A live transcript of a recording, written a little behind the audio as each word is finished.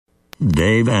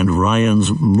Dave and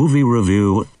Ryan's movie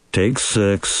review, take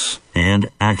 6,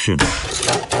 and action.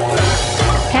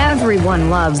 Everyone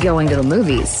loves going to the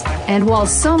movies. And while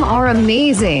some are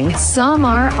amazing, some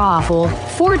are awful.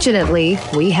 Fortunately,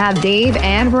 we have Dave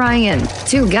and Ryan,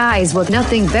 two guys with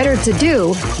nothing better to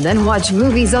do than watch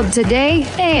movies of today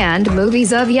and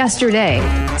movies of yesterday.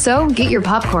 So get your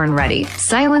popcorn ready,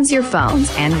 silence your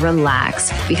phones, and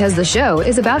relax, because the show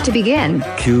is about to begin.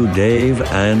 Cue Dave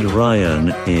and Ryan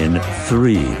in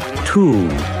 3, 2,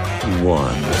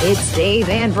 1. It's Dave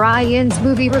and Ryan's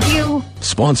movie review.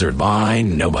 Sponsored by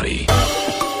nobody.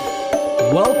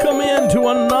 Welcome into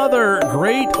another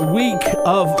great week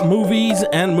of movies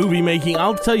and movie making.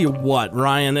 I'll tell you what,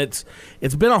 Ryan, it's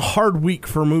been a hard week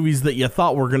for movies that you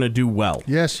thought were going to do well.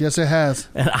 Yes, it has.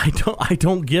 And I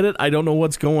don't get it. I don't know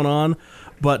what's going on.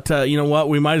 But you know what?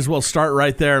 We might as well start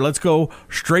right there. Let's go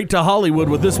straight to Hollywood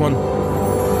with this one.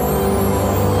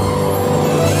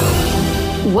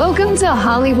 Welcome to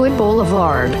Hollywood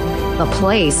Boulevard, a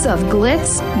place of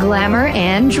glitz, glamour,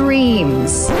 and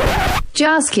dreams.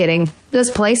 Just kidding. This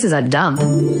place is a dump.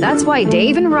 That's why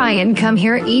Dave and Ryan come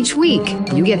here each week.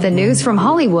 You get the news from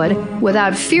Hollywood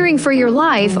without fearing for your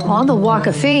life on the Walk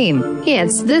of Fame.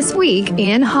 It's This Week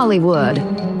in Hollywood.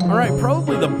 All right,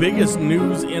 probably the biggest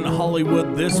news in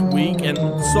Hollywood this week, and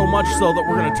so much so that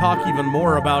we're going to talk even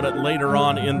more about it later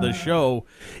on in the show,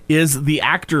 is the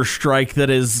actor strike that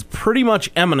is pretty much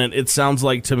imminent, it sounds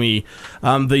like to me.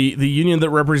 The union that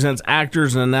represents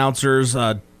actors and announcers,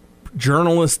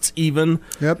 journalists even,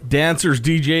 dancers,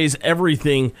 DJs,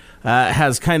 everything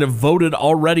has kind of voted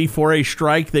already for a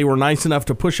strike. They were nice enough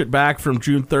to push it back from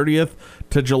June 30th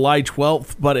to July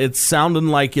 12th, but it's sounding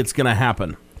like it's going to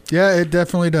happen. Yeah, it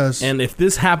definitely does. And if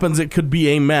this happens, it could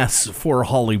be a mess for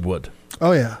Hollywood.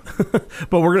 Oh, yeah.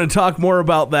 But we're going to talk more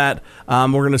about that.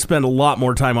 We're going to spend a lot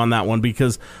more time on that one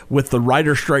because with the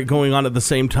writer strike going on at the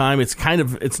same time,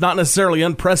 it's not necessarily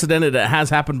unprecedented. It has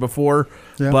happened before,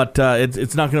 but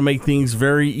it's not going to make things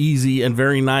very easy and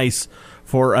very nice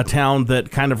for a town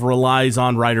that kind of relies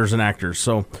on writers and actors.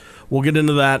 So we'll get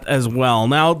into that as well.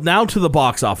 Now to the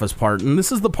box office part, and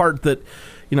this is the part that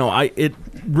it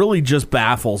really just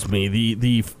baffles me.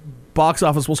 The box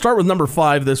office. We'll start with number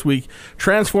 5 this week,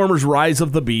 Transformers Rise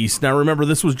of the Beast. Now remember,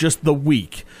 this was just the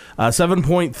week.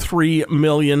 7.3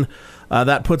 million.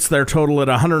 That puts their total at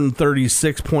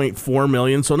 136.4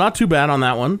 million. So not too bad on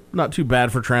that one. Not too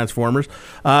bad for Transformers.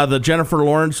 The Jennifer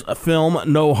Lawrence film,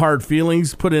 No Hard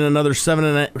Feelings, put in another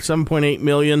 7.8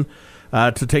 million.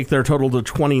 To take their total to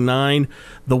 29.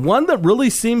 The one that really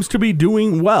seems to be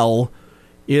doing well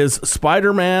is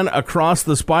Spider-Man Across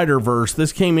the Spider-Verse.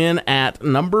 This came in at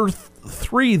number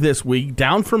 3 this week,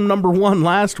 down from number 1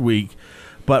 last week,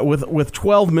 but with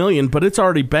 12 million, but it's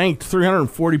already banked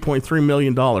 $340.3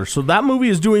 million. So that movie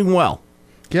is doing well.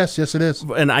 Yes, it is.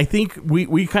 And I think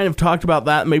we kind of talked about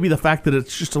that, maybe the fact that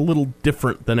it's just a little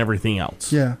different than everything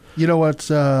else. Yeah. You know what's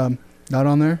not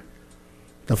on there?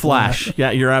 The Flash.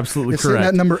 Yeah, you're absolutely correct. It's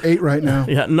at number 8 right now.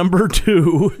 Yeah, number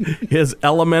 2 is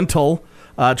Elemental.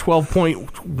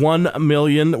 12.1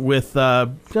 million with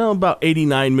about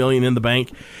 89 million in the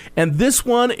bank. And this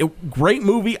one, great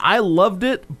movie. I loved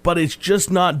it, but it's just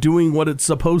not doing what it's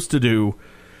supposed to do.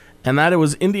 And that it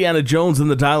was Indiana Jones and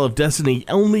the Dial of Destiny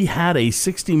only had a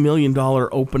 $60 million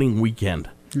opening weekend.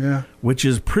 Yeah. Which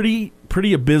is pretty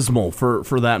abysmal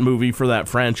for that movie, for that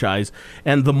franchise.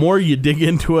 And the more you dig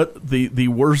into it, the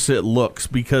worse it looks,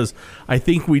 because I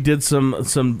think we did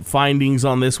some findings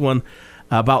on this one.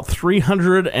 About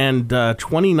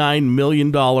 $329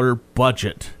 million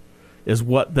budget is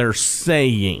what they're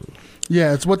saying.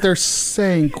 Yeah, it's what they're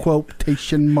saying,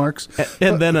 quotation marks.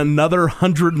 And then another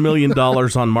 $100 million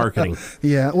on marketing.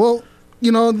 Yeah, well,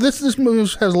 this movie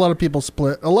has a lot of people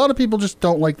split. A lot of people just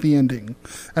don't like the ending.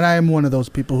 And I am one of those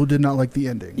people who did not like the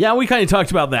ending. Yeah, we kind of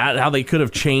talked about that, how they could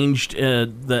have changed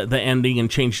the ending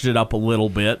and changed it up a little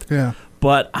bit. Yeah.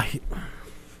 But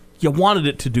you wanted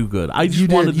it to do good. You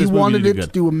wanted it to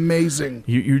do amazing.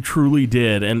 You truly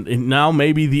did. And now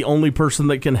maybe the only person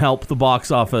that can help the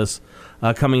box office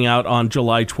coming out on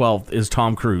July 12th is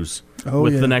Tom Cruise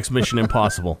with the next Mission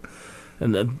Impossible.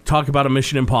 And talk about a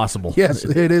Mission Impossible. Yes,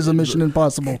 it is a Mission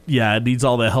Impossible. Yeah, it needs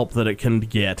all the help that it can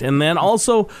get. And then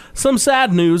also some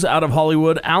sad news out of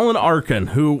Hollywood. Alan Arkin,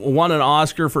 who won an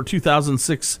Oscar for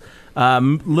 2006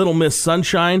 Little Miss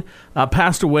Sunshine,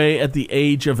 passed away at the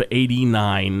age of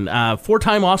 89.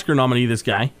 4-time Oscar nominee, this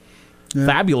guy.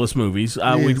 fabulous movies.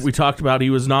 We talked about he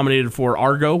was nominated for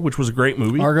Argo, which was a great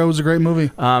movie. Argo was a great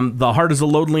movie. The Heart is a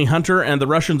Lonely Hunter and The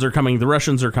Russians Are Coming. The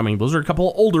Russians Are Coming. Those are a couple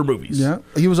of older movies. Yeah,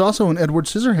 he was also in Edward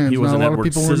Scissorhands. He was in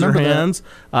Edward Scissorhands.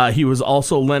 He was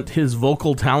also lent his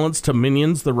vocal talents to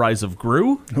Minions: The Rise of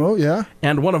Gru. Oh yeah,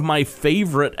 and one of my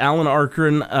favorite Alan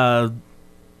Arkin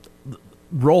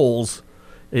roles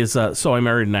is So I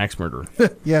Married an Axe Murderer.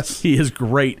 Yes. He is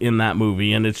great in that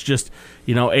movie, and it's just,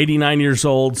 89 years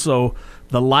old, so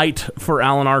the light for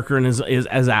Alan Arkin is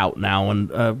out now,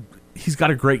 and he's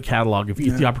got a great catalog. If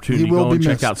you get the opportunity to go and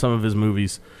check out some of his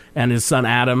movies, and his son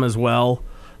Adam as well.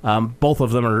 Both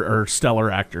of them are stellar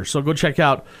actors. So go check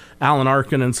out Alan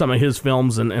Arkin and some of his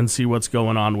films and see what's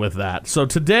going on with that. So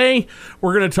today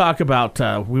we're going to talk about,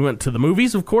 we went to the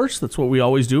movies, of course. That's what we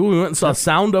always do. We went and saw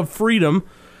Sound of Freedom.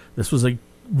 This was a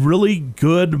really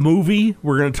good movie.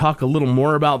 We're going to talk a little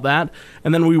more about that.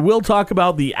 And then we will talk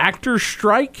about the actors'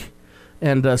 strike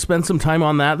and spend some time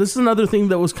on that. This is another thing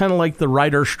that was kind of like the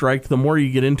writer's strike. The more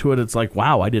you get into it, it's like,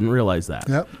 wow, I didn't realize that.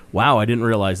 Yep. Wow, I didn't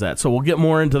realize that. So we'll get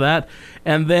more into that.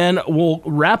 And then we'll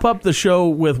wrap up the show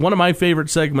with one of my favorite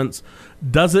segments,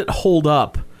 Does It Hold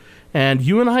Up? And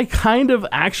you and I kind of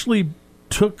actually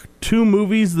took two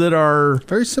movies that are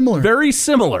very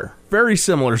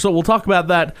similar. So we'll talk about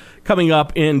that coming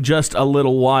up in just a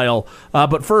little while.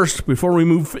 But first, before we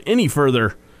move any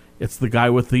further, it's the guy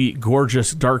with the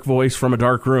gorgeous dark voice from a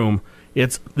dark room.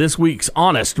 It's this week's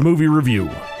Honest Movie Review.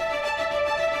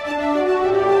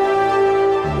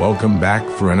 Welcome back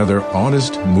for another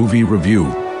Honest Movie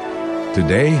Review.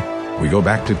 Today, we go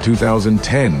back to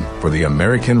 2010 for the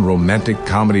American romantic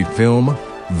comedy film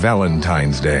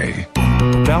Valentine's Day.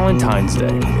 Valentine's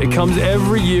Day. It comes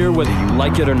every year whether you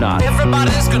like it or not.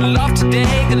 Everybody's gonna love today,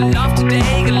 gonna love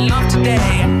today, gonna love today.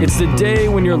 It's the day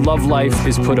when your love life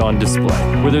is put on display,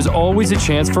 where there's always a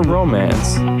chance for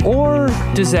romance or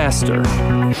disaster.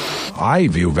 I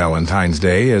view Valentine's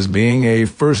Day as being a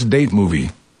first date movie.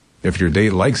 If your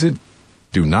date likes it,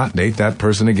 do not date that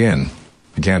person again.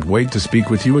 I can't wait to speak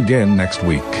with you again next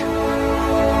week.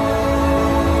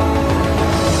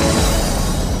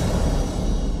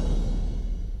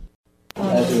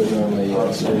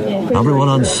 Everyone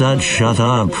on set, shut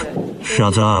up.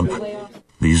 Shut up.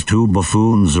 These two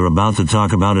buffoons are about to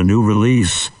talk about a new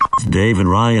release. Dave and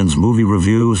Ryan's Movie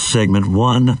Review, Segment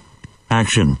 1.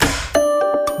 Action.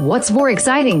 What's more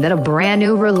exciting than a brand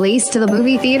new release to the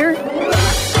movie theater?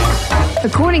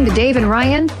 According to Dave and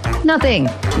Ryan, nothing.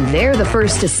 They're the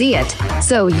first to see it,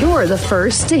 so you're the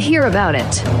first to hear about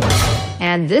it.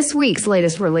 And this week's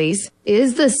latest release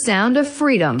is The Sound of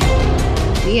Freedom.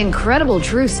 The incredible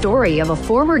true story of a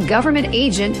former government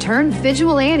agent turned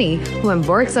vigilante who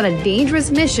embarks on a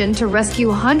dangerous mission to rescue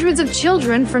hundreds of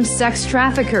children from sex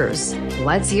traffickers.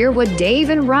 Let's hear what Dave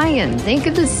and Ryan think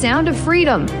of The Sound of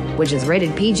Freedom, which is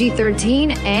rated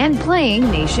PG-13 and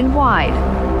playing nationwide.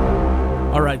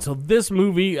 All right, so this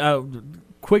movie,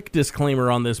 quick disclaimer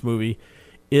on this movie,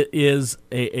 it is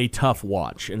a tough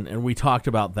watch, and we talked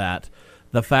about that.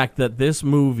 The fact that this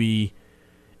movie,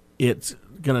 it's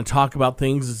going to talk about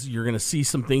things, you're going to see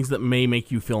some things that may make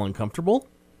you feel uncomfortable.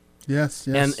 Yes.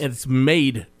 And it's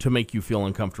made to make you feel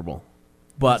uncomfortable.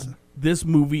 But this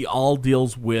movie all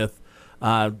deals with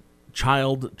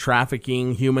child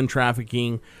trafficking, human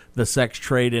trafficking, the sex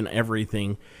trade, and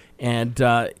everything. And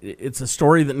it's a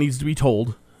story that needs to be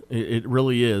told. It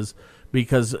really is.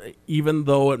 Because even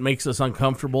though it makes us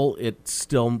uncomfortable, it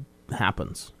still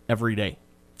happens every day.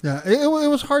 Yeah, it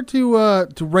was hard to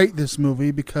rate this movie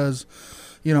because,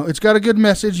 it's got a good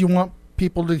message. You want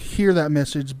people to hear that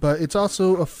message, but it's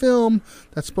also a film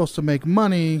that's supposed to make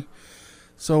money.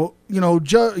 So,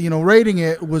 rating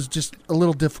it was just a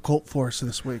little difficult for us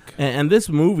this week. And this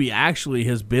movie actually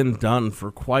has been done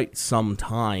for quite some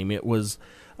time. It was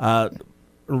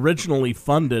originally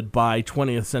funded by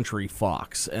 20th Century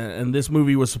Fox, and this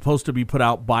movie was supposed to be put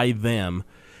out by them.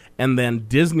 And then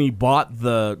Disney bought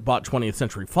 20th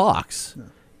Century Fox,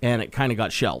 and it kind of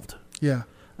got shelved. Yeah.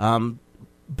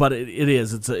 But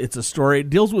it's a story. It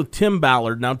deals with Tim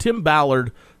Ballard. Now, Tim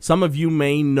Ballard, some of you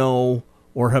may know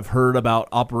or have heard about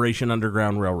Operation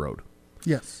Underground Railroad.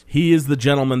 Yes. He is the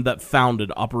gentleman that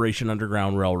founded Operation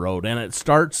Underground Railroad, and it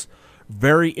starts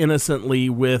very innocently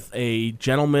with a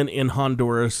gentleman in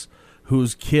Honduras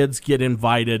whose kids get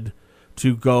invited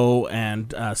to go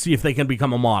and see if they can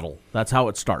become a model. That's how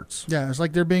it starts. Yeah, it's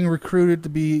like they're being recruited to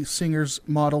be singers,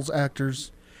 models,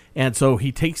 actors. And so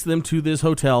he takes them to this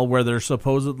hotel where they're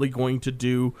supposedly going to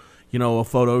do, a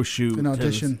photo shoot. An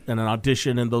audition. And an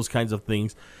audition and those kinds of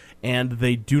things. And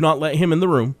they do not let him in the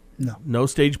room. No. No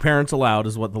stage parents allowed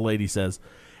is what the lady says.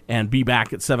 and be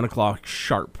back at 7 o'clock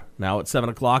sharp. Now at 7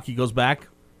 o'clock he goes back,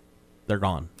 they're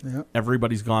gone. Yep.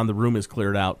 Everybody's gone, the room is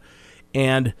cleared out.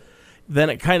 And then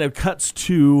it kind of cuts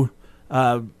to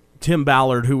Tim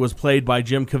Ballard, who was played by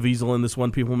Jim Caviezel in this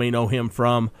one. People may know him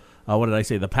from, what did I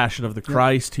say, The Passion of the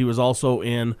Christ. He was also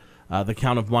in The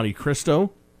Count of Monte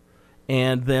Cristo.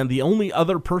 And then the only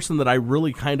other person that I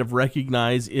really kind of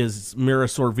recognize is Mira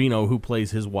Sorvino, who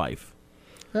plays his wife.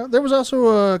 Yeah, there was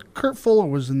also Kurt Fuller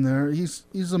was in there.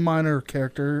 He's a minor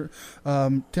character,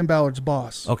 Tim Ballard's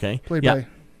boss. Okay. Played yeah, by...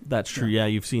 that's true. Yeah,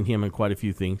 you've seen him in quite a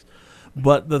few things.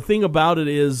 But the thing about it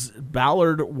is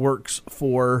Ballard works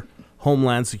for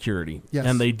Homeland Security, yes.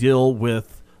 and they deal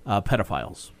with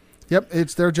pedophiles. Yep,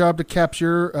 it's their job to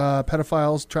capture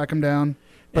pedophiles, track them down.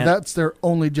 But that's their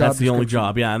only job. That's the only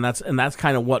job, yeah, and that's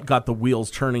kind of what got the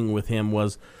wheels turning with him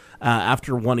was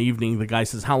after one evening, the guy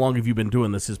says, "How long have you been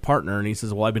doing this?" His partner, and he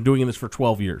says, "Well, I've been doing this for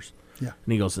 12 years." Yeah,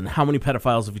 and he goes, "And how many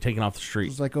pedophiles have you taken off the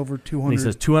street?" It's like over 200. And he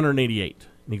says 288,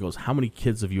 and he goes, "How many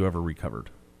kids have you ever recovered?"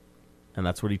 And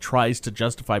that's what he tries to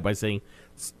justify by saying,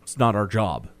 "It's not our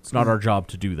job. It's not our job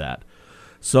to do that."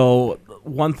 So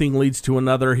one thing leads to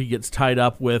another. He gets tied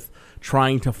up with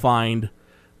trying to find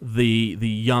the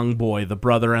young boy, the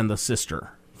brother and the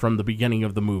sister from the beginning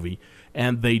of the movie,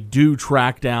 and they do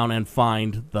track down and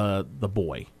find the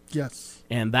boy. Yes.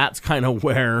 And that's kind of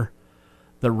where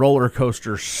the roller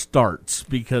coaster starts,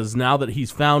 because now that he's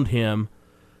found him,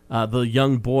 the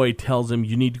young boy tells him,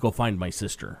 "You need to go find my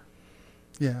sister."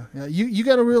 Yeah. You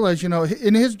got to realize,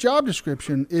 in his job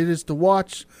description, it is to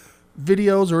watch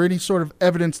videos or any sort of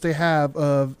evidence they have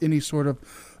of any sort of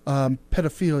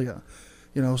pedophilia.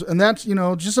 And that's,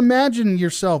 just imagine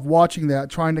yourself watching that,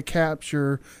 trying to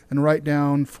capture and write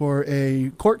down for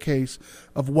a court case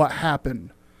of what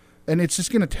happened. And it's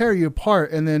just going to tear you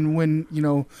apart. And then when,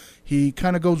 he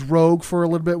kind of goes rogue for a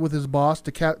little bit with his boss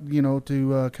to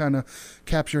kind of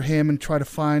capture him and try to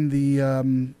find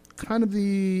the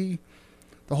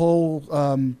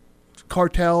whole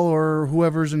cartel or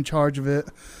whoever's in charge of it.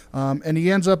 And he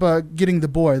ends up getting the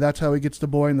boy. That's how he gets the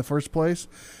boy in the first place.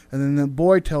 And then the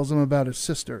boy tells him about his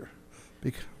sister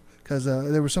because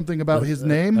there was something about his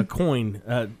name. A coin,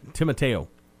 Timoteo.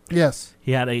 Yes.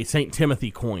 He had a St.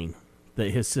 Timothy coin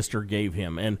that his sister gave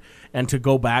him. And to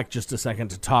go back just a second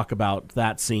to talk about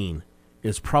that scene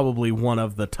is probably one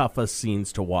of the toughest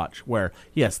scenes to watch, where,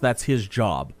 yes, that's his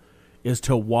job, is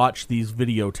to watch these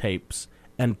videotapes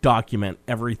and document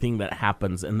everything that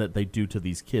happens and that they do to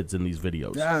these kids in these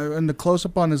videos. Yeah, and the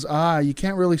close-up on his eye, you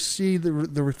can't really see the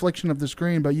reflection of the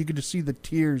screen, but you could just see the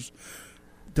tears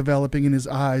developing in his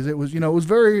eyes. It was, it was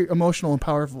very emotional and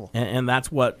powerful. And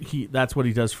that's what he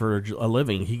does for a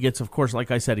living. He gets, of course, like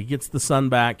I said, he gets the son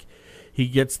back. He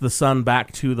gets the son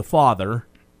back to the father,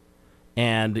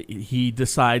 and he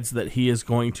decides that he is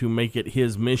going to make it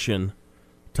his mission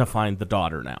to find the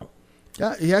daughter now.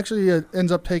 Yeah, he actually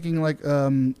ends up taking like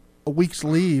a week's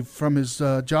leave from his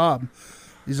job.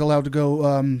 He's allowed to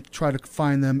go try to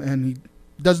find them, and he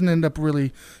doesn't end up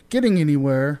really getting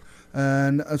anywhere.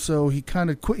 And so he kind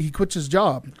of quits his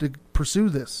job to pursue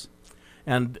this.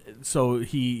 And so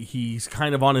he's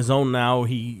kind of on his own now.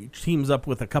 He teams up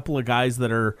with a couple of guys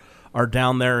that are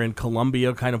down there in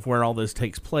Colombia, kind of where all this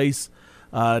takes place.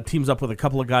 Teams up with a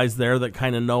couple of guys there that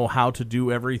kind of know how to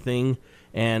do everything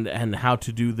and how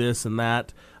to do this and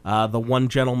that. The one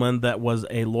gentleman that was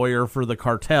a lawyer for the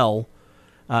cartel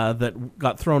that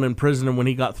got thrown in prison, and when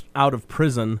he got out of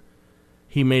prison,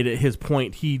 he made it his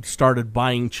point. He started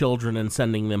buying children and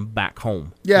sending them back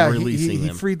home. Yeah, and releasing he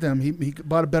freed them. He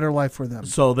bought a better life for them.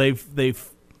 So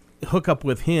they've hook up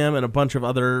with him and a bunch of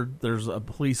other. There's a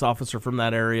police officer from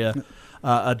that area,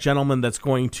 a gentleman that's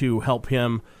going to help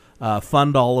him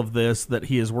fund all of this that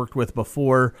he has worked with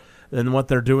before. And what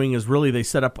they're doing is really they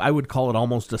set up, I would call it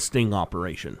almost a sting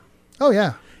operation. Oh,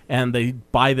 yeah. And they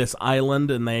buy this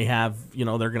island, and they have, they're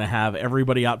going to have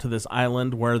everybody out to this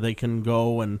island where they can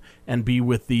go and be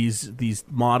with these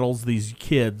models, these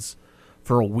kids,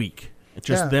 for a week. It's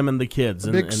just them and the kids.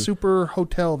 A big super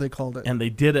hotel, they called it. And they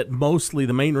did it mostly,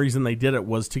 the main reason they did it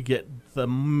was to get the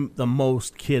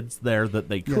most kids there that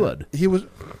they could. He was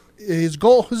his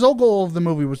whole goal of the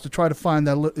movie was to try to find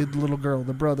that little girl,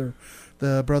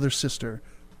 the brother's sister.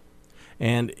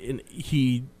 And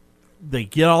they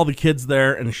get all the kids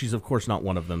there, and she's, of course, not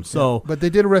one of them. So, but they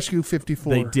did rescue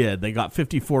 54. They did. They got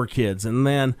 54 kids. And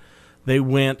then they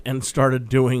went and started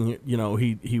doing,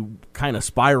 he kind of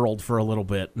spiraled for a little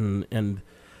bit and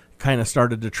kind of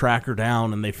started to track her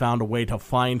down, and they found a way to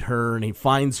find her, and he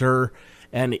finds her,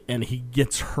 and he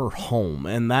gets her home.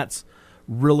 And that's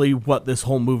really what this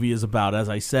whole movie is about. As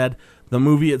I said, the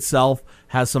movie itself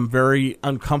has some very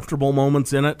uncomfortable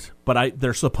moments in it, but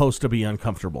they're supposed to be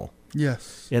uncomfortable.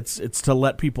 Yes. It's to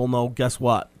let people know, guess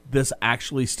what? This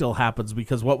actually still happens,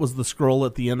 because what was the scroll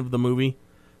at the end of the movie?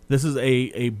 This is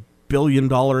a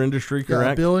billion-dollar industry,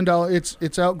 correct? Yeah, $1 billion.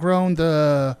 It's outgrown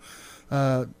the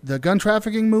gun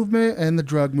trafficking movement and the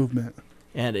drug movement.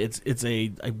 And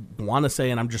I want to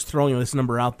say, and I'm just throwing this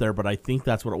number out there, but I think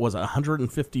that's what it was,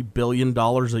 $150 billion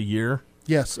a year.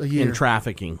 Yes, a year. In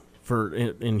trafficking,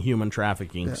 in human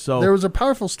trafficking. Yeah. So there was a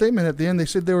powerful statement at the end. They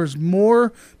said there was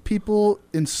more people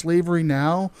in slavery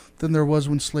now than there was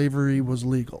when slavery was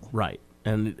legal. Right.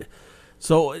 And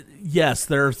so, yes,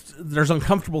 there's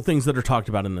uncomfortable things that are talked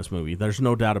about in this movie. There's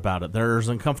no doubt about it. There's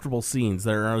uncomfortable scenes.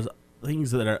 There are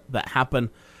things that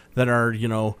happen that are,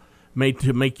 made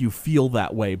to make you feel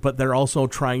that way. But they're also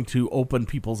trying to open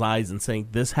people's eyes and saying,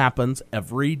 this happens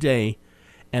every day,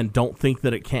 and don't think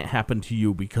that it can't happen to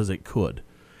you, because it could.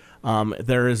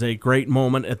 There is a great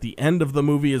moment at the end of the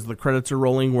movie as the credits are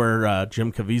rolling where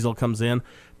Jim Caviezel comes in,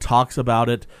 talks about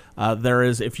it. There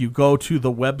is, if you go to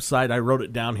the website, I wrote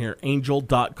it down here,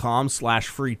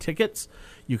 angel.com/free tickets,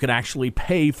 you can actually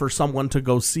pay for someone to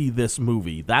go see this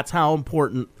movie. That's how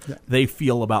important they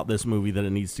feel about this movie, that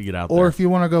it needs to get out there. Or if you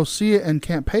want to go see it and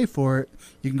can't pay for it,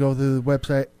 you can go to the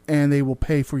website and they will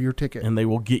pay for your ticket. And they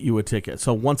will get you a ticket.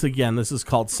 So once again, this is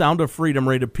called Sound of Freedom,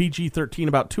 rated PG-13,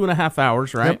 about 2.5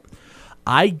 hours, right? Yep.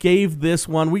 I gave this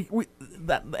one,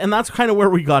 and that's kind of where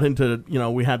we got into,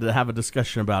 we had to have a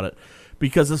discussion about it.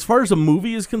 Because as far as a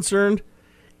movie is concerned,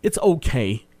 it's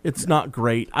okay. It's not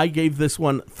great. I gave this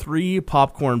one 3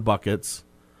 popcorn buckets.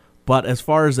 But as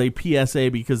far as a PSA,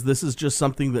 because this is just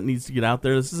something that needs to get out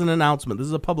there, this is an announcement. This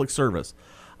is a public service.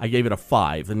 I gave it a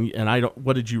 5. And I don't.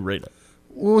 What did you rate it?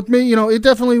 Well, with me, it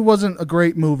definitely wasn't a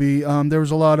great movie. There was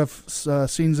a lot of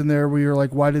scenes in there where you're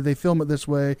like, why did they film it this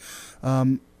way?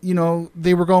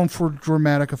 They were going for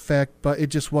dramatic effect, but it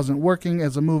just wasn't working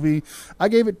as a movie. I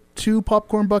gave it 2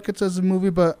 popcorn buckets as a movie,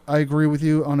 but I agree with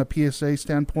you on a PSA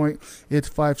standpoint. It's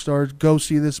 5 stars. Go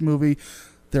see this movie.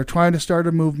 They're trying to start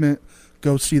a movement.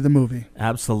 Go see the movie.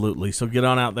 Absolutely. So get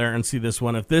on out there and see this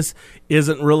one. If this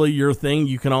isn't really your thing,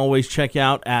 you can always check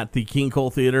out at the King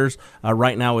Cole Theaters.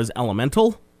 Right now is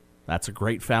Elemental. That's a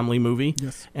great family movie.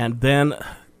 Yes. And then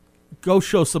go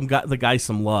show the guy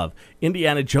some love.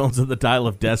 Indiana Jones and the Dial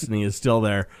of Destiny is still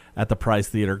there at the Price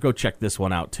Theater. Go check this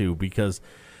one out, too, because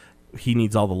he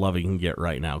needs all the love he can get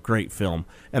right now. Great film.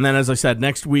 And then, as I said,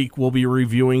 next week we'll be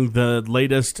reviewing the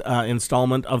latest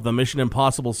installment of the Mission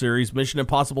Impossible series, Mission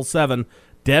Impossible 7,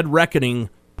 Dead Reckoning,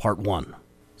 Part 1.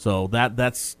 So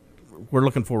we're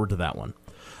looking forward to that one.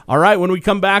 All right, when we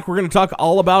come back, we're going to talk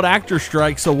all about actor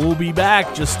strike, so we'll be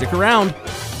back. Just stick around.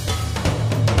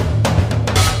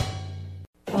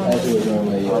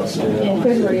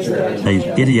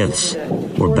 Hey, idiots.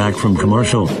 We're back from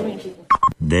commercial.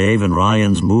 Dave and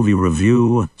Ryan's movie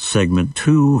review, segment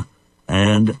 2,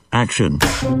 and action.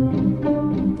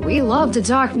 We love to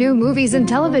talk new movies and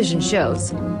television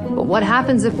shows, but what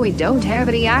happens if we don't have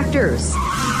any actors?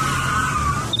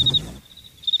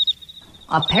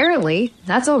 Apparently,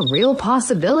 that's a real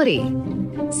possibility.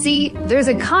 See, there's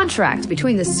a contract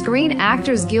between the Screen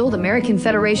Actors Guild American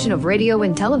Federation of Radio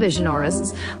and Television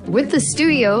Artists with the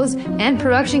studios and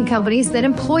production companies that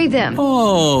employ them.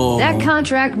 Oh. That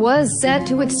contract was set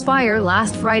to expire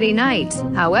last Friday night.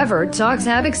 However, talks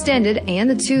have extended and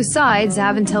the two sides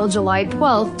have until July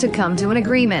 12th to come to an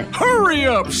agreement. Hurry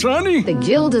up, Sonny! The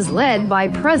guild is led by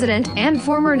President and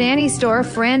former nanny star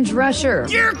Fran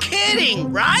Drescher. You're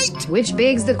kidding, right? Which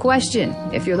begs the question,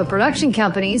 if you're the production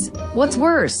companies, what's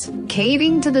worse,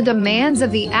 caving to the demands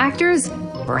of the actors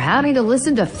or having to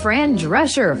listen to Fran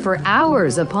Drescher for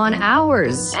hours upon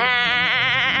hours?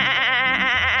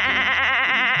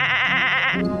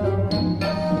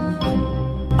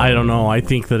 I don't know. I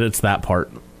think that it's that part.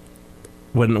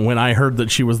 When I heard that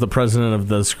she was the president of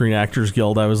the Screen Actors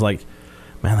Guild, I was like,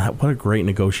 man, what a great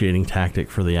negotiating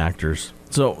tactic for the actors.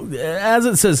 So, as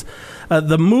it says,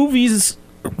 the movies,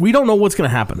 we don't know what's going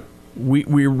to happen. We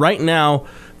right now,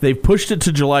 they've pushed it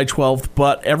to July 12th,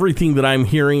 but everything that I'm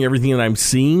hearing, everything that I'm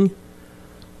seeing,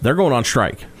 they're going on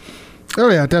strike. Oh,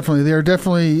 yeah, definitely. They're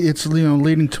definitely, it's,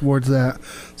 leading towards that.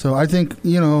 So I think,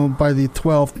 by the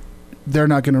 12th, they're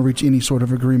not going to reach any sort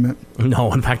of agreement.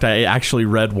 No, in fact, I actually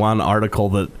read one article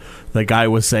that the guy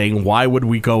was saying, why would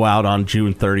we go out on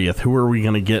June 30th? Who are we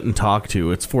going to get and talk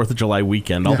to? It's 4th of July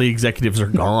weekend. All the executives are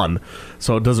gone,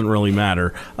 so it doesn't really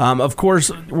matter. Of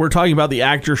course, we're talking about the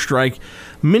actor strike.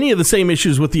 Many of the same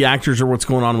issues with the actors are what's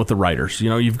going on with the writers.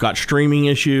 You've got streaming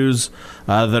issues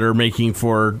that are making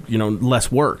for,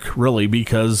 less work, really,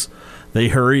 because they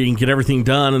hurry and get everything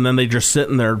done, and then they just sit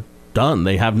and they're done.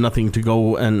 They have nothing to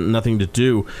go and nothing to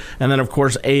do. And then, of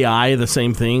course, AI, the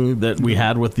same thing that we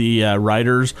had with the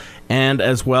writers, and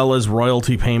as well as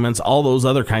royalty payments, all those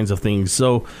other kinds of things.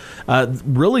 So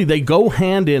really, they go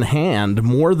hand in hand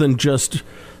more than just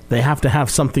they have to have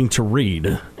something to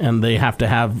read, and they have to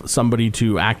have somebody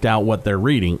to act out what they're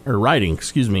reading or writing.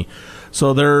 Excuse me.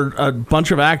 So there are a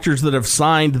bunch of actors that have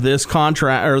signed this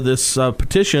contract or this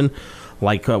petition.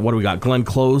 Like, what do we got? Glenn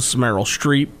Close, Meryl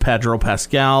Streep, Pedro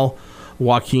Pascal,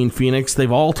 Joaquin Phoenix.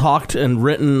 They've all talked and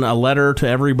written a letter to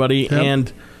everybody,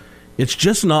 and it's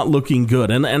just not looking good.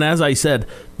 And as I said,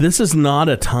 this is not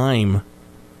a time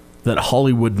that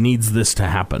Hollywood needs this to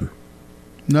happen.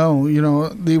 No,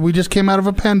 we just came out of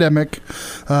a pandemic.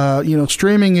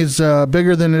 Streaming is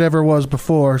bigger than it ever was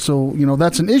before. So,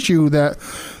 that's an issue that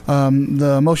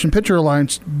the Motion Picture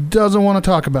Alliance doesn't want to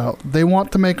talk about. They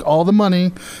want to make all the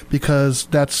money because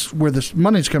that's where this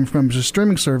money's coming from, is a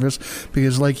streaming service.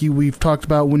 Because we've talked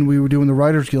about when we were doing the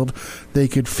Writers Guild, they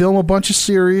could film a bunch of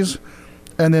series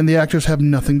and then the actors have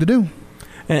nothing to do.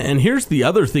 And here's the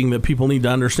other thing that people need to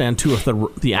understand, too. If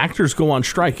the actors go on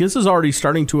strike, this is already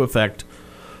starting to affect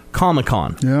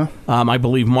Comic-Con. Yeah. I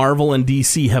believe Marvel and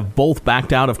DC have both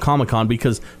backed out of Comic-Con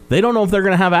because they don't know if they're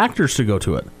going to have actors to go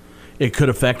to it. It could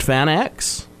affect Fan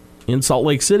X in Salt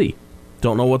Lake City.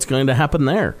 Don't know what's going to happen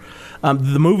there.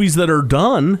 The movies that are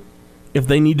done, if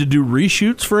they need to do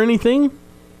reshoots for anything,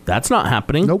 that's not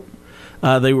happening. Nope.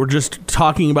 They were just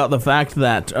talking about the fact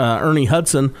that Ernie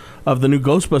Hudson of the new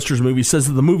Ghostbusters movie says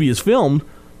that the movie is filmed,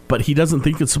 but he doesn't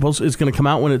think it's going to come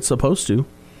out when it's supposed to.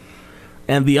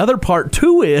 And the other part,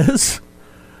 too, is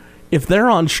if they're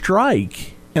on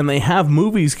strike and they have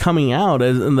movies coming out,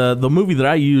 as in the movie that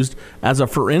I used as a,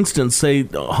 for instance, say,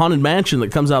 Haunted Mansion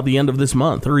that comes out the end of this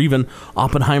month, or even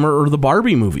Oppenheimer or the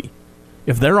Barbie movie.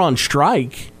 If they're on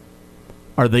strike,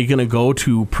 are they going to go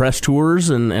to press tours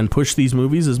and push these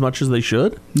movies as much as they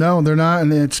should? No, they're not,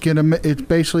 and it's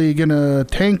basically going to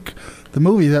tank the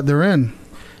movie that they're in.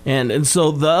 And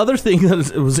so the other thing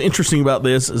that was interesting about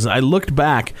this is I looked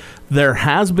back. There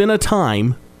has been a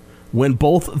time when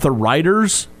both the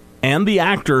writers and the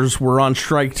actors were on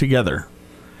strike together.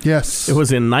 Yes. It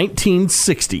was in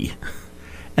 1960.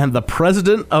 And the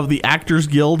president of the Actors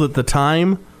Guild at the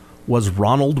time was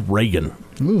Ronald Reagan.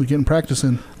 Ooh, getting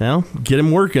practicing. Well, get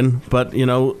him working. But,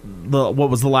 what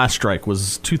was the last strike?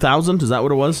 Was 2000? Is that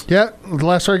what it was? Yeah, the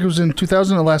last strike was in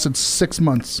 2000. It lasted 6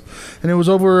 months. And it was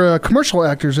over commercial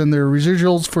actors and their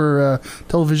residuals for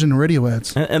television and radio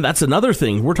ads. And that's another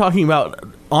thing. We're talking about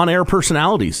on-air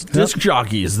personalities, disc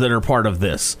jockeys that are part of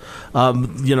this.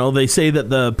 They say that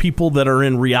the people that are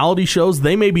in reality shows,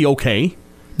 they may be okay,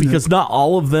 because not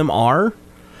all of them are.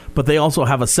 But they also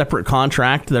have a separate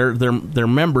contract. They're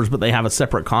members, but they have a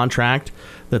separate contract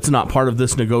that's not part of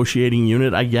this negotiating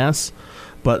unit, I guess.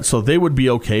 But so they would be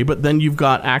okay. But then you've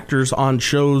got actors on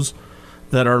shows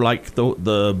that are like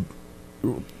the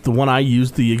one I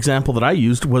used. The example that I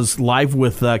used was Live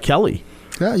with Kelly.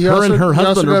 Yeah, and her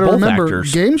husband are both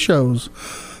actors. Game shows.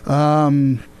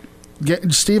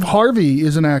 Steve Harvey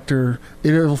is an actor.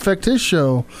 It'll affect his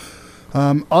show.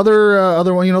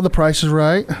 Other one, The Price is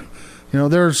Right.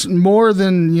 There's more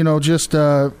than, just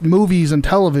movies and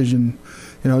television.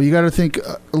 You got to think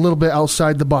a little bit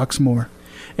outside the box more.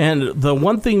 And the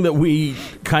one thing that we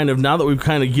now that we've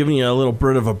kind of given you a little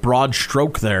bit of a broad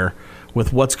stroke there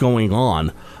with what's going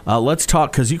on, let's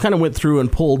talk, because you kind of went through and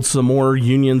pulled some more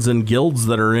unions and guilds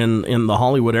that are in the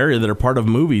Hollywood area that are part of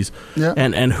movies. Yeah.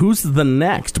 And who's the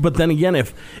next? But then again,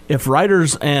 if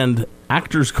writers and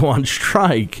actors go on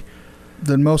strike,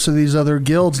 then most of these other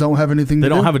guilds don't have anything to do.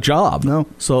 They don't have a job. No.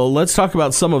 So let's talk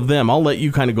about some of them. I'll let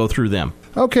you kind of go through them.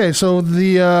 Okay, so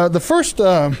the first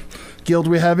guild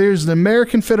we have here is the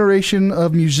American Federation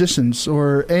of Musicians,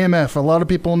 or AMF. A lot of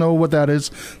people know what that is.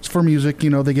 It's for music.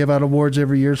 They give out awards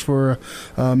every year for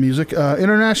music.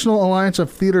 International Alliance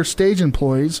of Theater Stage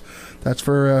Employees. That's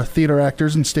for theater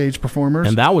actors and stage performers.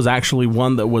 And that was actually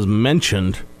one that was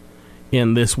mentioned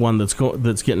in this one that's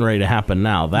getting ready to happen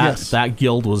now. That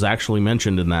guild was actually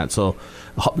mentioned in that. So,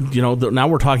 now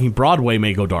we're talking Broadway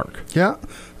may go dark. Yeah.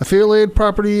 Affiliated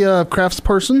Property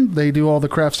Craftsperson. They do all the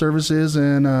craft services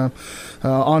and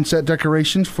on-set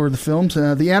decorations for the films.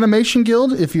 The Animation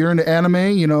Guild. If you're into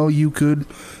anime, you could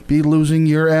be losing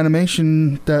your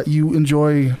animation that you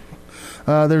enjoy.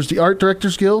 There's the Art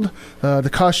Directors Guild, the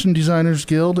Costume Designers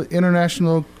Guild,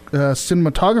 International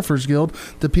Cinematographers Guild,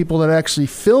 the people that actually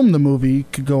film the movie,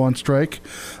 could go on strike.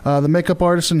 The Makeup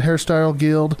Artists and Hairstyle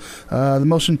Guild, the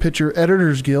Motion Picture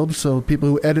Editors Guild, so people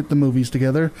who edit the movies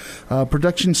together,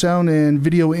 Production Sound and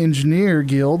Video Engineer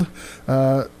Guild,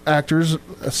 actors,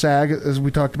 SAG, as we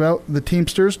talked about, the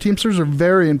Teamsters. Teamsters are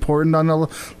very important. I know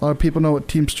a lot of people know what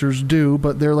Teamsters do,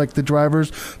 but they're like the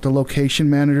drivers, the location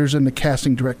managers, and the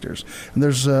casting directors. And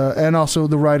there's and also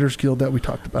the Writers Guild that we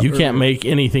talked about. You can't make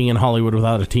anything in Hollywood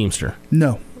without a Teamster.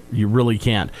 No. You really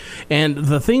can't. And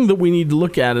the thing that we need to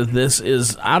look at this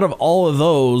is, out of all of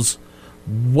those,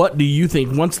 what do you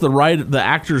think, once the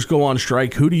actors go on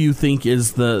strike, who do you think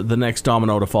is the next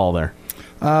domino to fall there?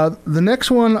 The next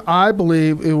one, I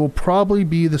believe, it will probably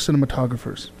be the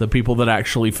cinematographers. The people that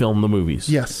actually film the movies.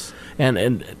 Yes.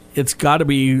 And it's got to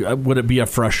be, would it be a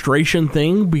frustration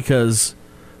thing? Because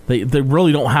they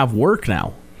really don't have work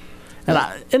now.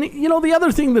 And you know, the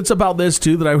other thing that's about this,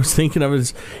 too, that I was thinking of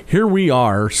is, here we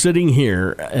are sitting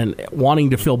here and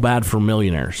wanting to feel bad for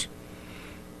millionaires.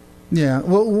 Yeah.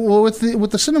 Well, with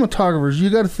the cinematographers, you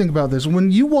got to think about this.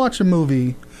 When you watch a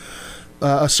movie,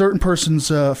 a certain person's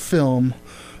film,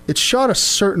 it's shot a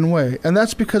certain way, and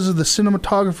that's because of the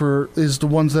cinematographer is the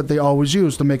ones that they always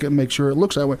use to make sure it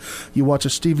looks that way. You watch a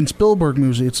Steven Spielberg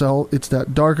movie, it's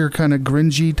that darker kind of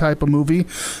gringy type of movie,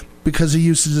 because he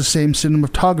uses the same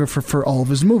cinematographer for all of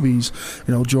his movies.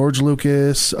 You know, George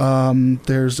Lucas,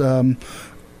 there's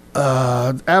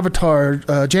Avatar,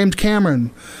 James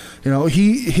Cameron. You know,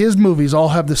 his movies all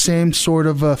have the same sort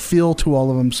of feel to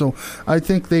all of them. So I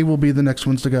think they will be the next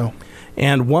ones to go.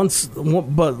 And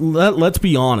let's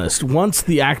be honest. Once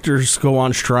the actors go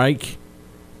on strike,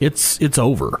 it's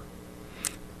over.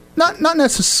 Not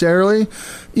necessarily.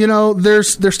 You know,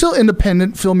 there's still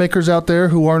independent filmmakers out there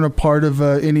who aren't a part of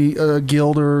any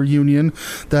guild or union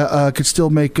that could still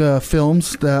make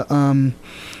films that,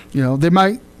 you know, they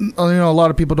might. You know, a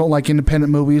lot of people don't like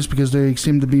independent movies because they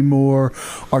seem to be more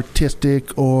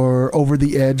artistic or over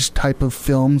the edge type of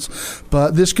films.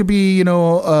 But this could be, you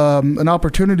know, an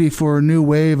opportunity for a new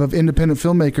wave of independent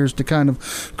filmmakers to kind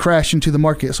of crash into the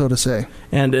market, so to say.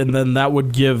 And then that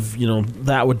would give, you know,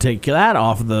 that would take that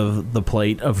off the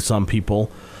plate of some people.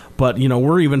 But, you know,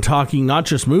 we're even talking not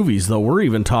just movies, though. We're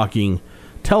even talking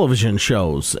television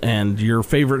shows and your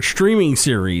favorite streaming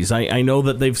series. I know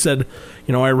that they've said,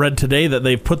 you know, I read today that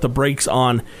they've put the brakes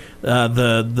on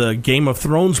the Game of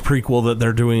Thrones prequel that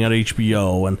they're doing at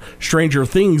HBO, and Stranger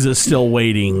Things is still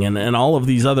waiting, and all of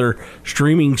these other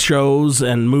streaming shows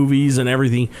and movies and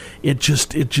everything. It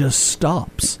just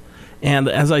stops. And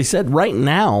as I said, right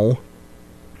now,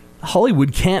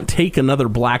 Hollywood can't take another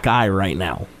black eye right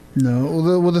now.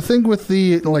 No, well, the thing with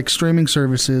the streaming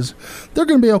services, they're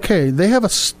going to be okay. They have a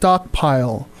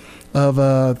stockpile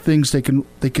of things they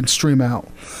can stream out.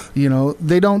 You know,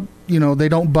 they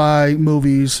don't buy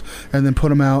movies and then put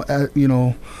them out at, you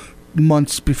know,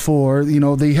 months before. You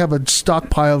know, they have a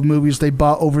stockpile of movies they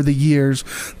bought over the years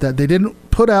that they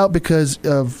didn't put out because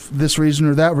of this reason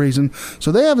or that reason.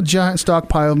 So they have a giant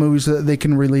stockpile of movies that they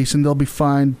can release, and they'll be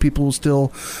fine. People will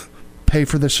still pay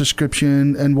for the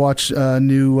subscription and watch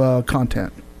new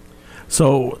content.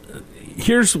 So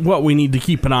here's what we need to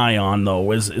keep an eye on,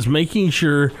 though, is making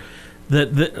sure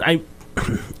that I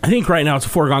think right now it's a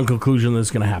foregone conclusion that it's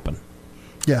going to happen.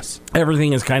 Yes.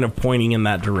 Everything is kind of pointing in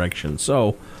that direction.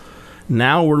 So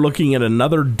now we're looking at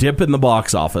another dip in the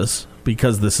box office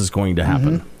because this is going to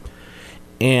happen.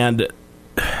 Mm-hmm. And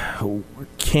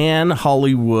can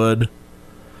Hollywood,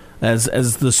 as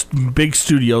the big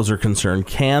studios are concerned,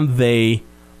 can they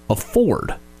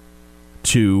afford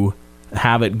to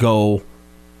have it go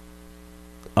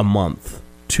a month,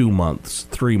 2 months,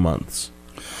 3 months?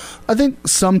 I think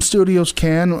some studios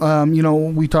can. You know,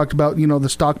 we talked about, you know, the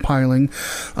stockpiling.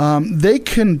 They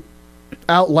can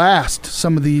outlast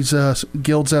some of these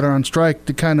guilds that are on strike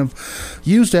to kind of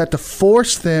use that to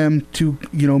force them to,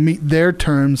 you know, meet their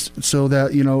terms so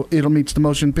that, you know, it'll meet the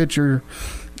motion picture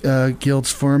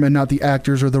guild's firm and not the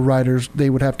actors or the writers. They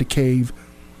would have to cave.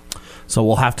 So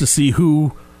we'll have to see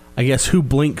who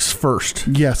blinks first.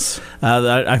 Yes.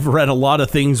 I've read a lot of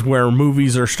things where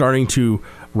movies are starting to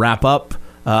wrap up.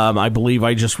 I believe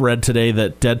I just read today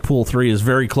that Deadpool 3 is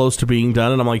very close to being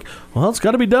done, and I'm like, well, it's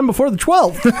got to be done before the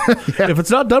 12th. Yeah. If it's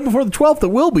not done before the 12th,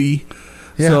 it will be.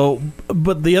 Yeah. So,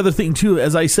 but the other thing, too,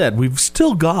 as I said, we've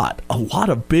still got a lot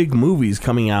of big movies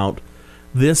coming out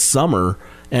this summer.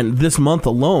 And this month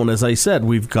alone, as I said,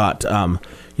 we've got,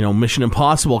 Mission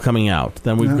Impossible coming out.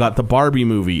 Then we've got the Barbie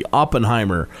movie,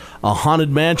 Oppenheimer, a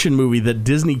Haunted Mansion movie that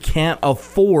Disney can't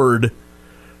afford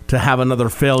to have another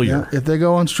failure. Yeah. If they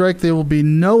go on strike, there will be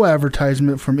no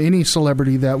advertisement from any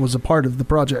celebrity that was a part of the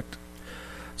project.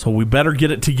 So we better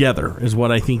get it together is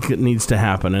what I think needs to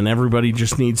happen. And everybody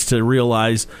just needs to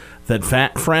realize that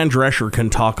Fran Drescher can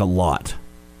talk a lot.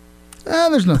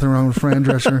 There's nothing wrong with Fran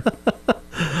Drescher.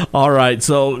 All right,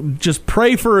 so just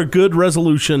pray for a good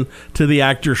resolution to the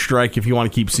actor strike if you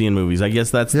want to keep seeing movies. I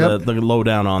guess that's the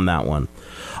lowdown on that one.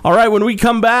 All right, when we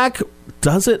come back,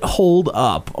 does it hold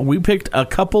up? We picked a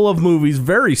couple of movies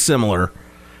very similar,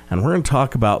 and we're going to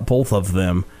talk about both of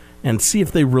them and see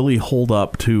if they really hold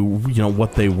up to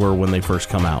what they were when they first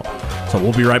come out. So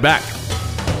we'll be right back.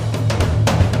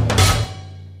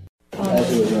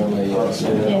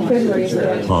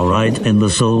 All right,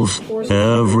 imbeciles,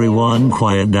 everyone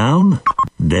quiet down.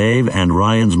 Dave and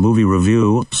Ryan's movie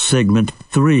review, segment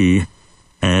 3,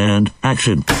 and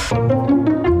action.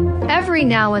 Every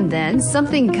now and then,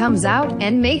 something comes out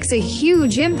and makes a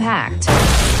huge impact.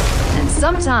 And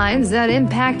sometimes that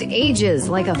impact ages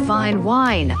like a fine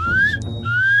wine.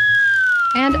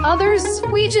 And others,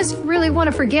 we just really want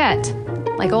to forget.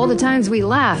 Like all the times we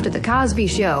laughed at The Cosby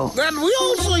Show. And we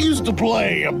also used to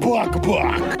play a buck.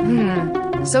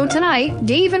 So tonight,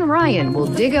 Dave and Ryan will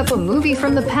dig up a movie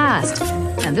from the past,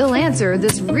 and they'll answer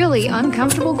this really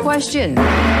uncomfortable question.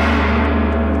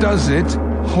 Does it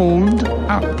hold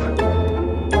up?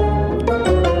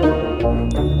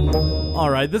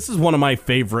 All right, this is one of my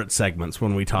favorite segments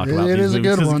when we talk about It these is a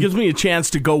movies, good 'cause one. it gives me a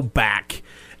chance to go back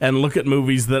and look at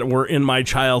movies that were in my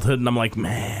childhood, and I'm like,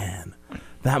 man,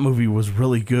 that movie was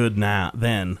really good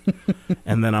then.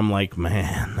 And then I'm like,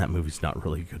 man, that movie's not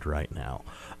really good right now.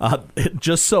 It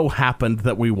just so happened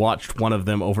that we watched one of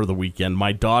them over the weekend.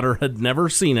 My daughter had never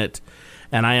seen it,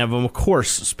 and I have, of course,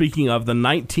 speaking of the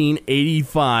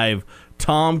 1985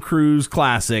 Tom Cruise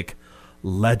classic,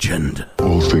 Legend.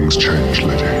 All things change,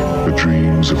 lady. The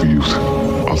dreams of youth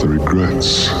are the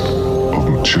regrets of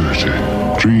maturity.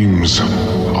 Dreams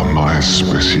are my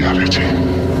speciality.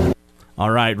 All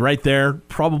right there,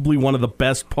 probably one of the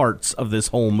best parts of this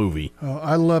whole movie. Oh,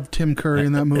 I love Tim Curry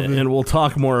in that movie. And we'll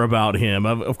talk more about him.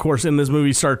 Of course, in this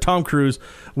movie star Tom Cruise,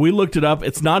 we looked it up.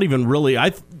 It's not even really,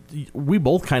 we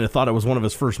both kind of thought it was one of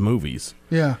his first movies.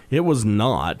 Yeah. It was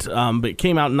not. But it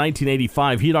came out in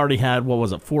 1985. He'd already had,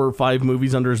 4 or 5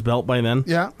 movies under his belt by then?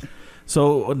 Yeah.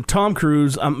 So Tom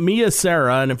Cruise, Mia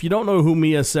Sara, and if you don't know who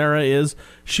Mia Sara is,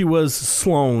 she was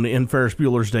Sloane in Ferris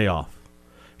Bueller's Day Off.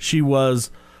 She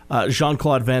was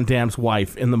Jean-Claude Van Damme's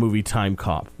wife in the movie Time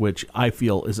Cop, which I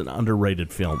feel is an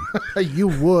underrated film. You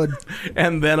would.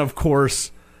 And then, of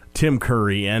course, Tim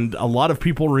Curry. And a lot of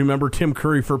people remember Tim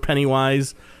Curry for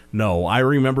Pennywise. No, I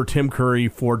remember Tim Curry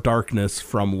for Darkness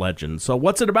from Legend. So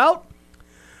what's it about?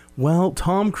 Well,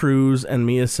 Tom Cruise and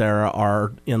Mia Sara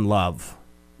are in love,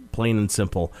 plain and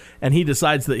simple. And he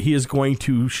decides that he is going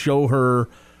to show her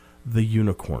the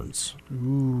unicorns.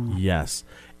 Ooh. Yes.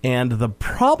 And the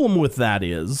problem with that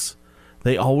is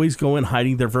they always go in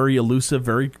hiding. They're very elusive,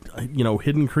 very,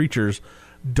 hidden creatures.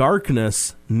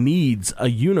 Darkness needs a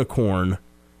unicorn,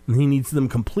 and he needs them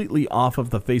completely off of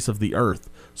the face of the earth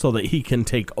so that he can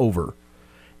take over.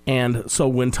 And so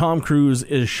when Tom Cruise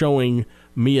is showing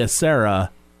Mia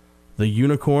Sara the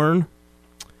unicorn,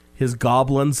 his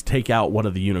goblins take out one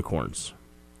of the unicorns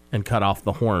and cut off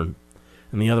the horn,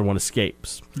 and the other one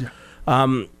escapes.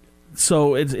 Yeah.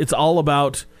 So it's all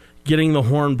about getting the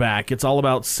horn back. It's all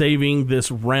about saving this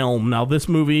realm. Now, this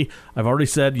movie, I've already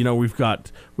said, we've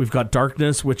got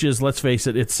darkness, which is, let's face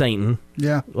it, it's Satan.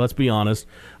 Yeah. Let's be honest.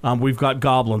 We've got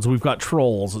goblins. We've got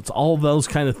trolls. It's all those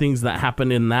kind of things that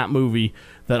happened in that movie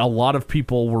that a lot of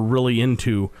people were really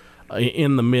into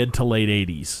in the mid to late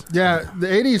 80s. Yeah, the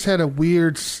 80s had a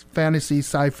weird fantasy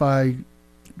sci-fi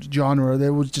genre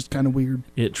that was just kind of weird.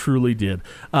 It truly did.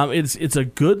 It's a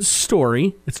good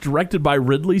story. It's directed by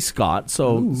Ridley Scott,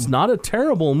 so It's not a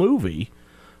terrible movie.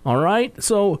 All right?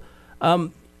 So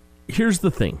here's the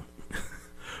thing.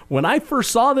 When I first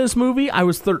saw this movie, I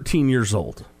was 13 years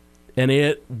old, and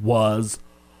it was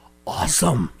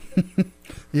awesome.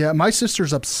 Yeah, my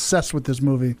sister's obsessed with this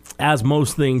movie. As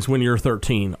most things when you're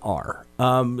 13 are.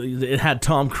 It had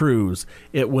Tom Cruise.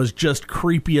 It was just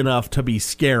creepy enough to be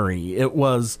scary. It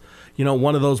was,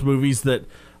 one of those movies that,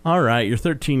 all right, you're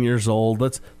 13 years old.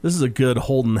 This is a good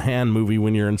holding hand movie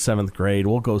when you're in 7th grade.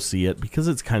 We'll go see it because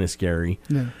it's kind of scary.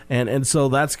 Yeah. And so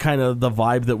that's kind of the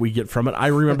vibe that we get from it. I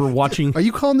remember watching... Are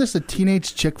you calling this a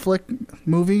teenage chick flick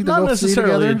movie? Not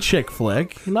necessarily a chick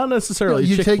flick. Not necessarily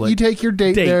a chick flick. You take your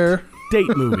date there.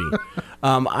 Date movie.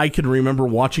 I can remember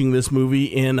watching this movie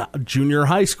in junior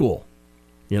high school.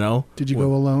 Did you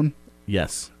go alone?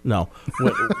 Yes. No.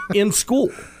 In school.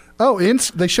 Oh,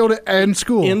 they showed it in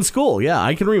school. In school, yeah.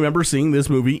 I can remember seeing this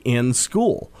movie in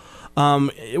school.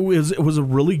 It was a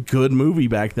really good movie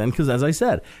back then because, as I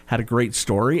said, had a great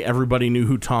story. Everybody knew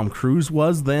who Tom Cruise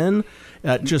was then.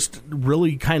 Just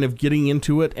really kind of getting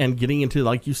into it and getting into,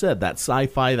 like you said, that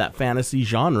sci-fi, that fantasy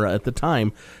genre at the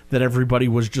time that everybody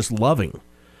was just loving.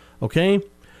 Okay?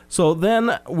 So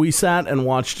then we sat and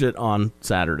watched it on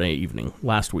Saturday evening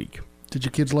last week. Did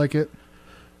your kids like it?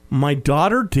 My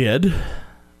daughter did,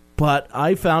 but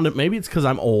I found it, maybe it's because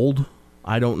I'm old,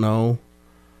 I don't know,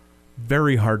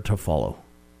 very hard to follow.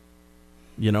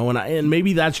 You know, and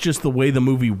maybe that's just the way the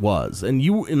movie was. And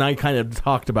you and I kind of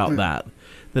talked about that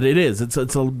it is. It's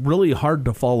a really hard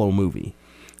to follow movie.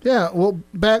 Yeah, well,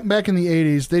 back in the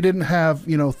 80s, they didn't have,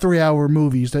 3-hour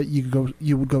movies that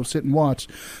you would go sit and watch.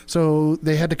 So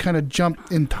they had to kind of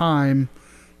jump in time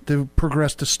to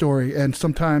progress the story. And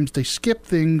sometimes they skip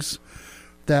things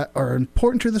that are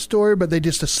important to the story, but they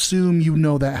just assume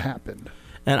that happened.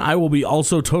 And I will be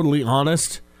also totally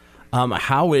honest,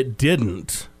 how it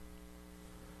didn't.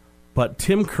 But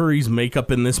Tim Curry's makeup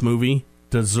in this movie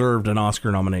deserved an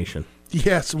Oscar nomination.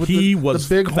 Yes, with he the was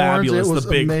big fabulous. Horns, the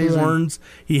big amazing. Horns.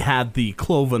 He had the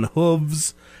cloven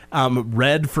hooves,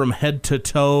 red from head to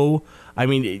toe. I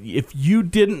mean, if you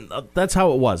didn't, that's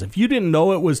how it was. If you didn't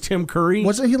know it was Tim Curry,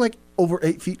 wasn't he like over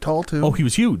 8 feet tall too? Oh, he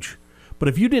was huge. But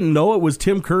if you didn't know it was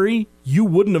Tim Curry, you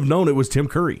wouldn't have known it was Tim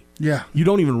Curry. Yeah, you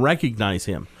don't even recognize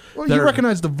him. Well, you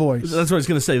recognize the voice. That's what I was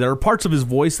going to say. There are parts of his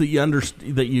voice that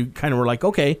you kind of were like,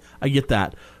 okay, I get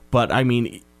that. But I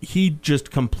mean, he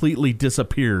just completely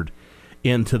disappeared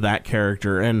into that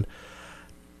character. And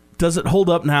does it hold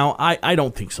up now? I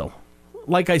don't think so.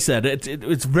 Like I said,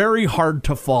 it's very hard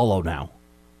to follow now.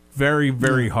 Very,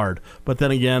 very hard. But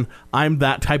then again, I'm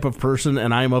that type of person,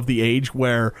 and I'm of the age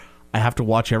where I have to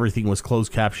watch everything with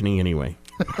closed captioning anyway.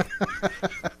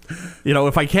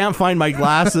 If I can't find my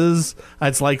glasses,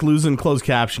 it's like losing closed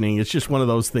captioning. It's just one of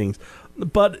those things.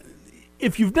 But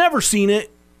if you've never seen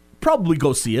it, probably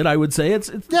go see it. I would say it's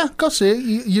go see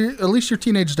it. You at least your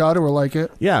teenage daughter will like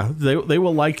it. Yeah, they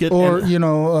will like it. Or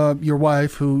your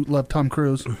wife who loved Tom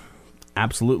Cruise.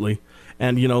 Absolutely.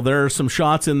 And there are some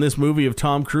shots in this movie of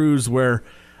Tom Cruise where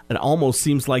it almost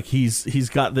seems like he's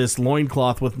got this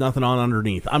loincloth with nothing on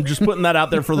underneath. I'm just putting that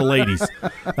out there for the ladies.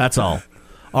 That's all.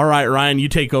 All right, Ryan, you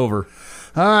take over.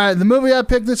 All right, the movie I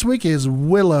picked this week is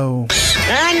Willow.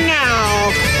 And now,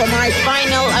 for my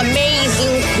final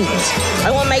amazing feat,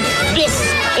 I will make this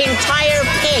entire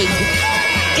pig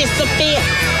disappear.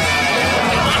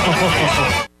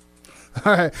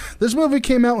 All right, this movie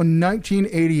came out in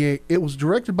 1988. It was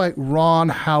directed by Ron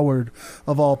Howard,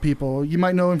 of all people. You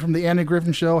might know him from The Andy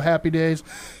Griffin Show, Happy Days.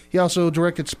 He also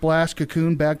directed Splash,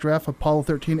 Cocoon, Backdraft, Apollo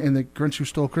 13, and The Grinch Who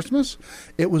Stole Christmas.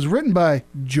 It was written by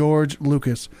George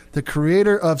Lucas, the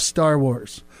creator of Star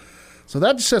Wars. So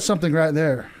that just says something right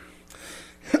there.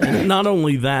 And not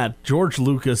only that, George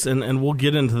Lucas, and we'll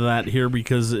get into that here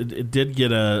because it did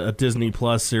get a Disney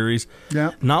Plus series.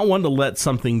 Yeah. Not one to let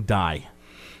something die.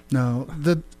 No.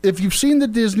 If you've seen the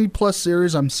Disney Plus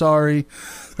series, I'm sorry.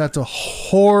 That's a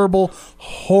horrible,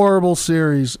 horrible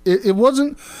series. It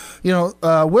wasn't...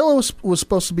 Willow was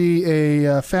supposed to be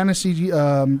a fantasy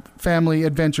family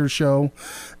adventure show,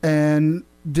 and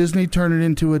Disney turned it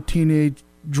into a teenage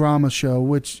drama show,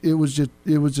 which it was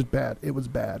just bad. It was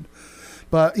bad.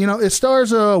 But, it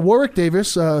stars Warwick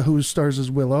Davis, who stars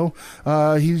as Willow.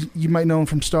 You might know him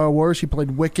from Star Wars. He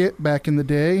played Wicket back in the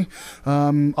day.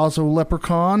 Also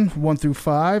Leprechaun 1 through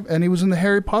 5, and he was in the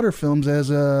Harry Potter films as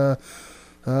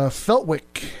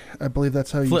Feltwick. I believe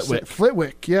that's how you say it.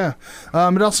 Flitwick, yeah.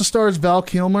 It also stars Val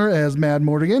Kilmer as Mad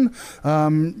Mortigan.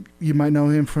 You might know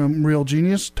him from Real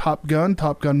Genius, Top Gun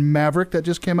Maverick that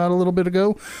just came out a little bit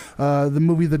ago. The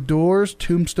movie The Doors,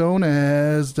 Tombstone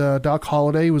as Doc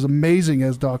Holliday. He was amazing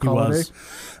as Doc Holliday.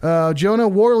 Jonah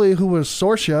Worley, who was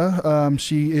Sorsha.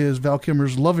 She is Val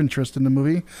Kilmer's love interest in the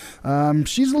movie.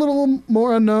 She's a little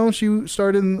more unknown. She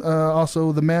starred in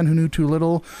also The Man Who Knew Too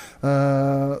Little,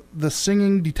 The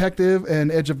Singing Detective,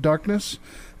 and Edge of Darkness,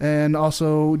 and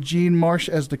also Jean Marsh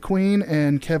as the Queen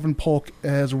and Kevin Polk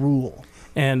as Rule.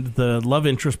 And the love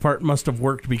interest part must have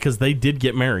worked because they did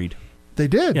get married. They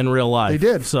did. In real life. They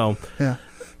did. So, yeah.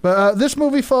 But this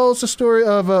movie follows the story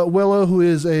of Willow, who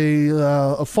is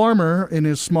a farmer in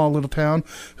his small little town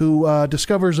who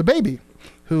discovers a baby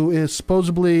who is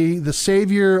supposedly the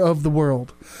savior of the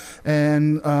world.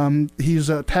 And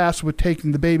he's tasked with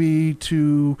taking the baby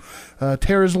to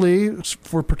Terrasley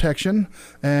for protection,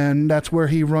 and that's where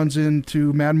he runs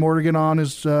into Mad Mortigan on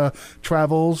his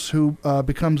travels, who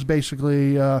becomes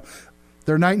basically they're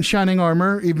their knight in shining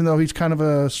armor, even though he's kind of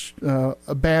a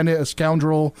bandit, a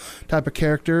scoundrel type of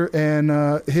character. And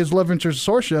his love interest,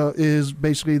 Sorsha, is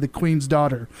basically the queen's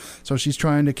daughter. So she's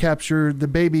trying to capture the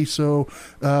baby so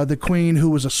the queen, who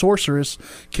was a sorceress,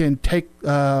 can take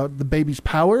the baby's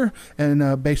power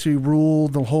and basically rule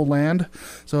the whole land.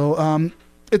 So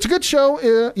it's a good show.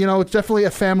 It's definitely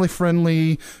a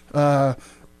family-friendly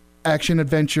action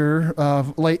adventure,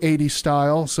 late 80s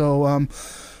style. So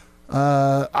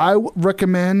I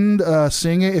recommend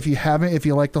seeing it if you haven't, if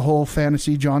you like the whole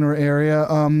fantasy genre area.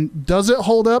 Does it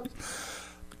hold up?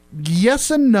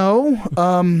 Yes and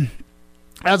no.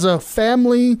 As a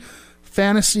family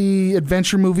fantasy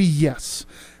adventure movie, yes.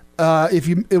 If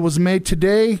it was made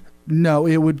today, no,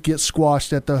 it would get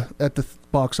squashed at the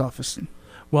box office.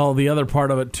 Well, the other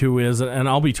part of it too is, and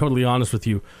I'll be totally honest with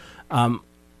you,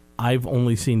 I've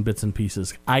only seen bits and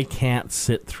pieces. I can't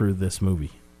sit through this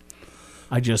movie.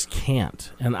 I just can't,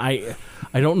 and I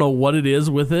don't know what it is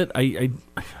with it. I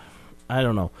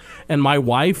don't know. And my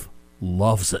wife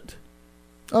loves it.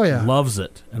 Oh yeah, loves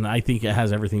it, and I think it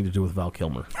has everything to do with Val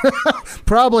Kilmer.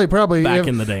 Probably. Back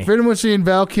in the day, if anyone's seen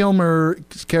Val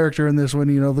Kilmer's character in this one,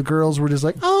 the girls were just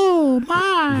like, "Oh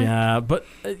my!" Yeah, but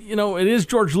it is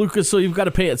George Lucas, so you've got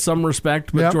to pay it some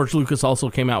respect. But George Lucas also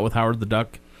came out with Howard the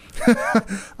Duck.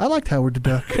 I liked Howard the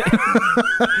Duck.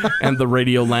 And the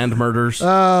Radio Land Murders.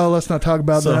 Oh, let's not talk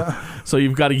about that. So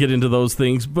you've got to get into those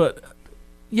things. But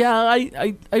yeah,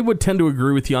 I would tend to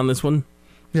agree with you on this one.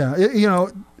 Yeah,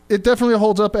 it definitely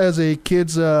holds up as a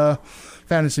kid's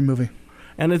fantasy movie.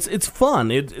 And it's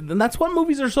fun. And that's what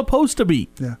movies are supposed to be.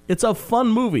 Yeah. It's a fun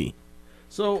movie.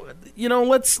 So,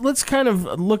 let's kind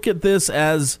of look at this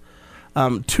as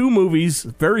two movies,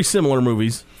 very similar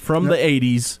movies from the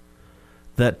 80s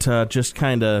that just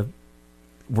kind of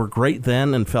were great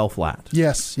then and fell flat.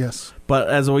 Yes. But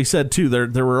as we said, too,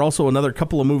 there were also another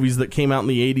couple of movies that came out in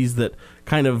the 80s that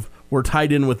kind of were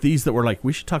tied in with these that were like,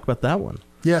 we should talk about that one.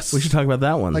 Yes. We should talk about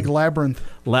that one. Like Labyrinth.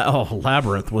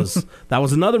 Labyrinth was that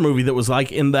was another movie that was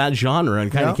like in that genre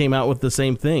and kind of came out with the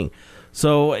same thing.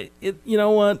 So, you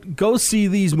know what? Go see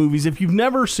these movies. If you've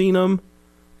never seen them,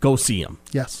 go see them.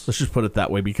 Yes. Let's just put it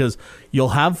that way, because you'll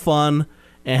have fun,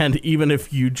 and even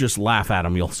if you just laugh at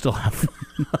them, you'll still have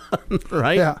fun,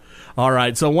 right? Yeah. All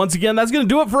right. So once again, that's going to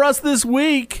do it for us this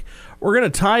week. We're going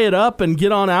to tie it up and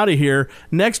get on out of here.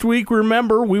 Next week,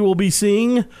 remember, we will be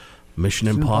seeing Mission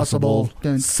Impossible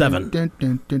 7.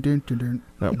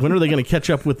 When are they going to catch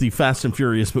up with the Fast and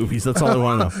Furious movies? That's all I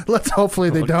want to know. Let's hopefully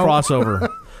they don't. Crossover.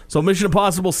 So Mission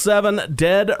Impossible 7,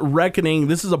 Dead Reckoning.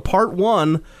 This is a part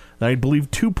 1, I believe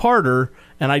 2-parter,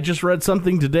 and I just read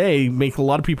something today, make a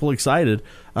lot of people excited.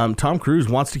 Tom Cruise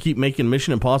wants to keep making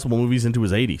Mission Impossible movies into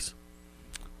his 80s.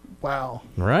 Wow.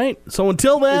 Right? So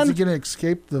until then... Is he going to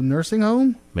escape the nursing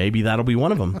home? Maybe that'll be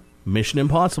one of them. Mission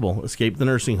Impossible, Escape the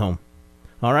Nursing Home.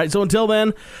 All right, so until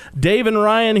then, Dave and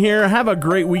Ryan here. Have a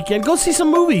great weekend. Go see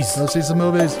some movies. Go see some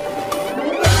movies.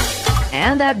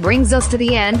 And that brings us to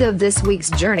the end of this week's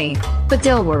journey. But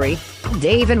don't worry,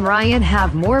 Dave and Ryan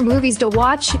have more movies to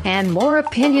watch and more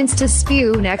opinions to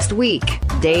spew next week.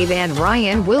 Dave and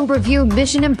Ryan will review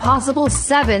Mission Impossible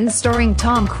 7 starring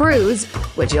Tom Cruise,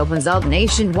 which opens up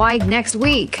nationwide next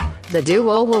week. The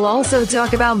duo will also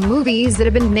talk about movies that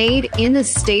have been made in the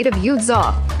state of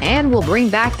Utah, and will bring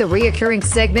back the reoccurring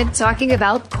segment talking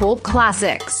about cult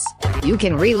classics. You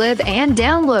can relive and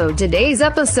download today's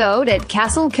episode at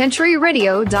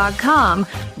castlecountryradio.com.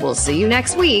 We'll see you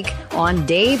next week on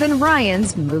Dave and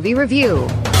Ryan's Movie Review.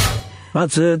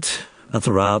 That's it. That's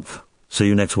a wrap. See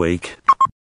you next week.